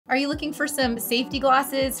Are you looking for some safety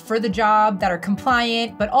glasses for the job that are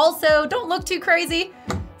compliant, but also don't look too crazy?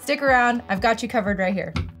 Stick around, I've got you covered right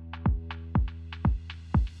here.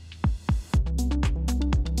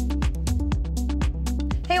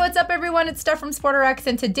 Hey, what's up everyone? It's Steph from SportRx,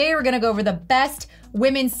 and today we're gonna go over the best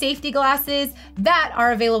women's safety glasses that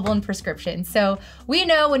are available in prescription. So we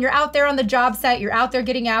know when you're out there on the job site, you're out there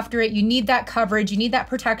getting after it, you need that coverage, you need that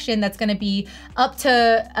protection that's gonna be up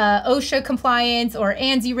to OSHA compliance or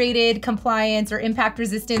ANSI-rated compliance or impact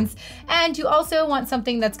resistance. And you also want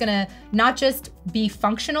something that's gonna not just be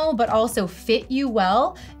functional, but also fit you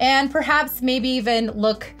well, and perhaps maybe even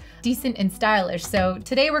look decent and stylish. So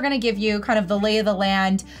today we're gonna give you kind of the lay of the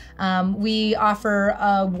land. We offer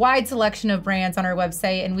a wide selection of brands on our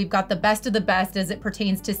website, and we've got the best of the best as it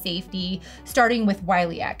pertains to safety, starting with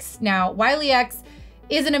Wiley X. Now, Wiley X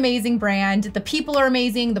is an amazing brand. The people are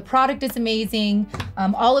amazing, the product is amazing.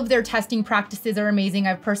 All of their testing practices are amazing.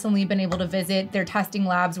 I've personally been able to visit their testing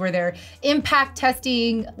labs where they're impact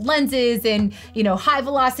testing lenses, and high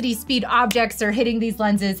velocity speed objects are hitting these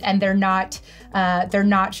lenses and they're not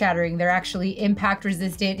shattering. They're actually impact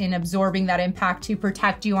resistant in absorbing that impact to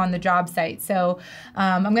protect you on the job site. So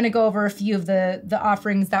I'm gonna go over a few of the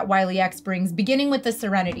offerings that Wiley X brings, beginning with the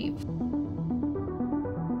Serenity.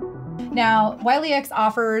 Now, Wiley X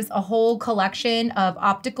offers a whole collection of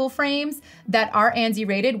optical frames that are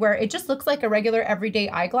ANSI-rated, where it just looks like a regular everyday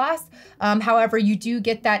eyeglass. However, you do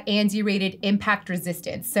get that ANSI-rated impact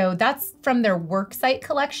resistance. So that's from their worksite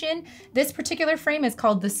collection. This particular frame is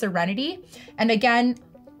called the Serenity. And again,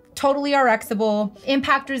 totally RXable,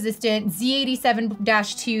 impact resistant,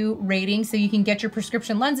 Z87-2 rating, so you can get your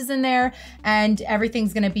prescription lenses in there, and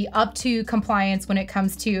everything's gonna be up to compliance when it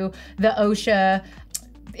comes to the OSHA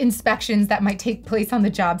inspections that might take place on the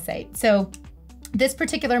job site. So this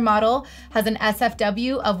particular model has an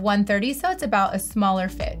SFW of 130, so it's about a smaller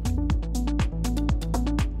fit.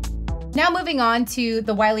 Now moving on to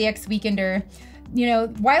the Wiley X Weekender.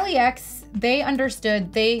 Wiley X, they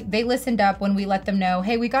understood, they listened up when we let them know,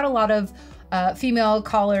 hey, we got a lot of female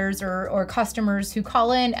callers or customers who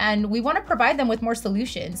call in, and we want to provide them with more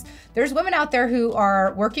solutions. There's women out there who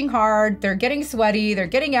are working hard, they're getting sweaty, they're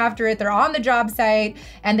getting after it, they're on the job site,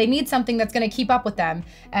 and they need something that's going to keep up with them.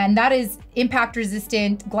 And that is impact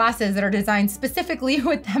resistant glasses that are designed specifically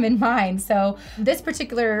with them in mind. So this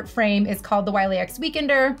particular frame is called the Wiley X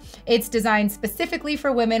Weekender. It's designed specifically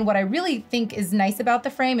for women. What I really think is nice about the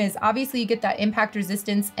frame is obviously you get that impact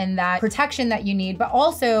resistance and that protection that you need, but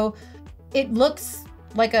also it looks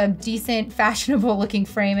like a decent, fashionable looking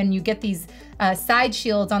frame, and you get these side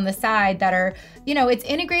shields on the side that are, it's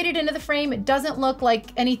integrated into the frame. It doesn't look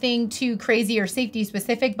like anything too crazy or safety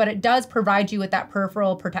specific, but it does provide you with that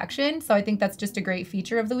peripheral protection. So I think that's just a great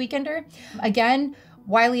feature of the Weekender. Again,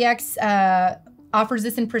 Wiley X offers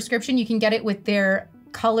this in prescription. You can get it with their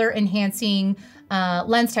color enhancing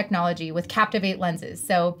lens technology with Captivate lenses.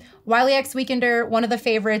 So Wiley X Weekender, one of the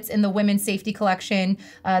favorites in the women's safety collection.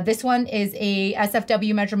 This one is a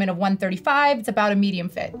SFW measurement of 135. It's about a medium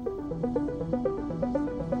fit.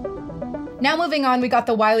 Now moving on, we got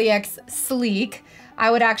the Wiley X Sleek. I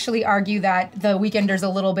would actually argue that the Weekender's a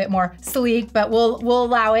little bit more sleek, but we'll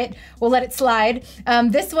allow it. We'll let it slide.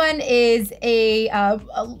 This one is a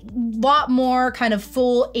lot more kind of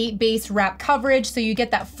full 8-base wrap coverage. So you get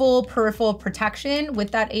that full peripheral protection with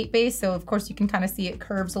that 8-base. So of course you can kind of see it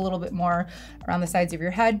curves a little bit more around the sides of your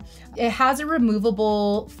head. It has a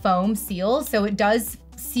removable foam seal. So it does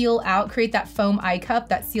seal out, create that foam eye cup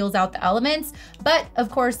that seals out the elements. But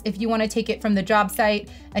of course, if you want to take it from the job site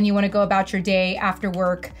and you want to go about your day after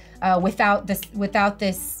work without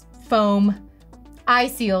this foam eye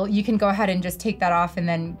seal, you can go ahead and just take that off and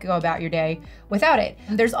then go about your day without it.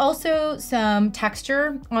 There's also some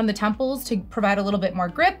texture on the temples to provide a little bit more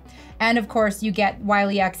grip. And of course, you get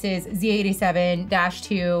Wiley X's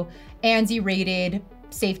Z87-2 ANSI-rated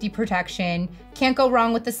safety protection. Can't go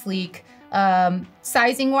wrong with the Sleek.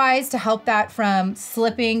 Sizing wise, to help that from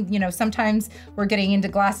slipping, sometimes we're getting into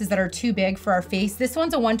glasses that are too big for our face. This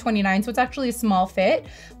one's a 129, so it's actually a small fit.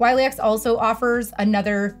 Wiley X also offers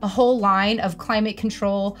a whole line of climate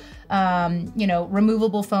control,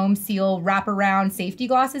 removable foam seal wraparound safety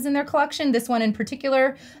glasses in their collection. This one in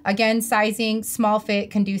particular, again, sizing, small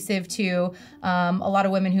fit, conducive to a lot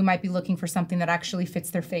of women who might be looking for something that actually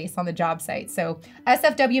fits their face on the job site. So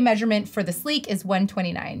SFW measurement for the Sleek is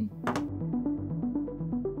 129.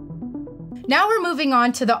 Now we're moving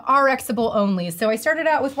on to the RXable only. So I started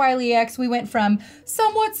out with Wiley X. We went from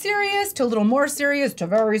somewhat serious to a little more serious to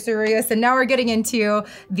very serious. And now we're getting into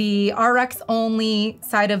the RX only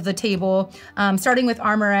side of the table, starting with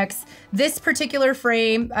ArmouRx. This particular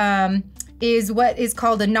frame is what is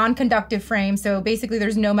called a non-conductive frame. So basically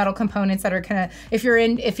there's no metal components that are kind of, if you're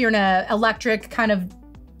in a electric kind of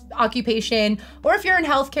occupation, or if you're in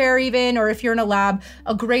healthcare even, or if you're in a lab,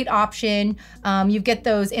 a great option. You get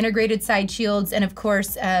those integrated side shields, and of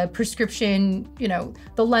course, prescription,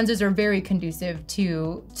 the lenses are very conducive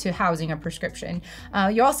to housing a prescription.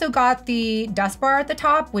 You also got the dust bar at the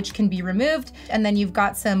top, which can be removed, and then you've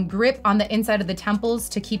got some grip on the inside of the temples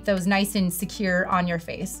to keep those nice and secure on your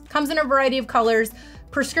face. Comes in a variety of colors.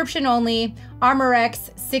 Prescription only.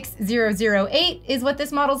 ArmouRx 6008 is what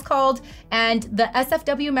this model's called, and the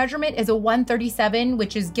SFW measurement is a 137,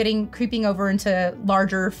 which is creeping over into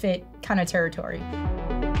larger fit kind of territory.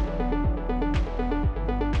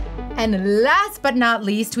 And last but not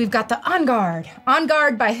least, we've got the OnGuard.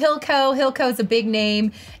 OnGuard by Hilco. Hilco is a big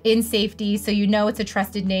name in safety, so you know it's a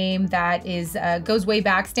trusted name that goes way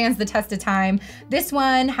back, stands the test of time. This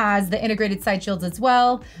one has the integrated side shields as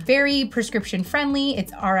well. Very prescription friendly.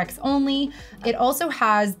 It's RX only. It also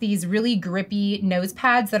has these really grippy nose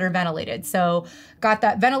pads that are ventilated. So got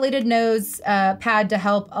that ventilated nose pad to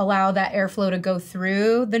help allow that airflow to go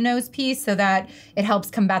through the nose piece so that it helps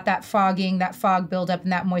combat that fogging, that fog buildup,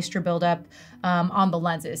 and that moisture buildup on the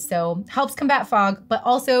lenses. So helps combat fog, but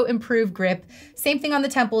also improve grip. Same thing on the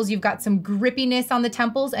temples. You've got some grippiness on the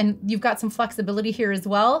temples, and you've got some flexibility here as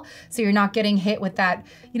well. So you're not getting hit with that,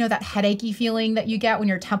 that headachy feeling that you get when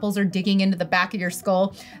your temples are digging into the back of your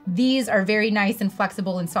skull. These are very nice and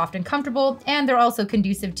flexible and soft and comfortable, and they're also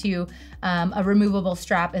conducive to a removable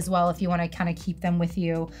strap as well if you want to kind of keep them with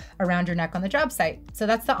you around your neck on the job site. So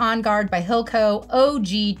that's the OnGuard by Hilco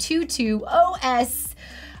OG22OS.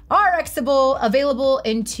 RXable, available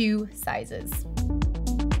in 2 sizes.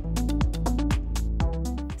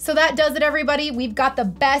 So that does it, everybody. We've got the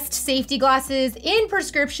best safety glasses in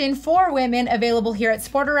prescription for women available here at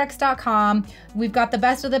SportRx.com. We've got the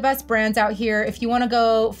best of the best brands out here. If you want to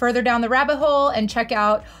go further down the rabbit hole and check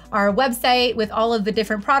out our website with all of the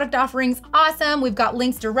different product offerings, awesome. We've got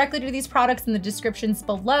links directly to these products in the descriptions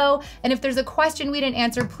below. And if there's a question we didn't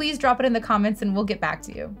answer, please drop it in the comments and we'll get back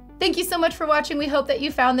to you. Thank you so much for watching. We hope that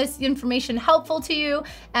you found this information helpful to you.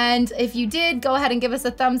 And if you did, go ahead and give us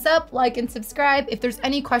a thumbs up, like, and subscribe. If there's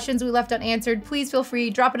any questions we left unanswered, please feel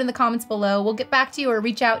free, drop it in the comments below. We'll get back to you or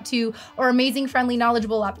reach out to our amazing, friendly,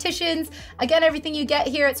 knowledgeable opticians. Again, everything you get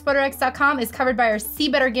here at SportRx.com is covered by our See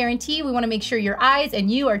Better guarantee. We want to make sure your eyes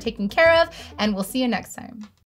and you are taken care of, and we'll see you next time.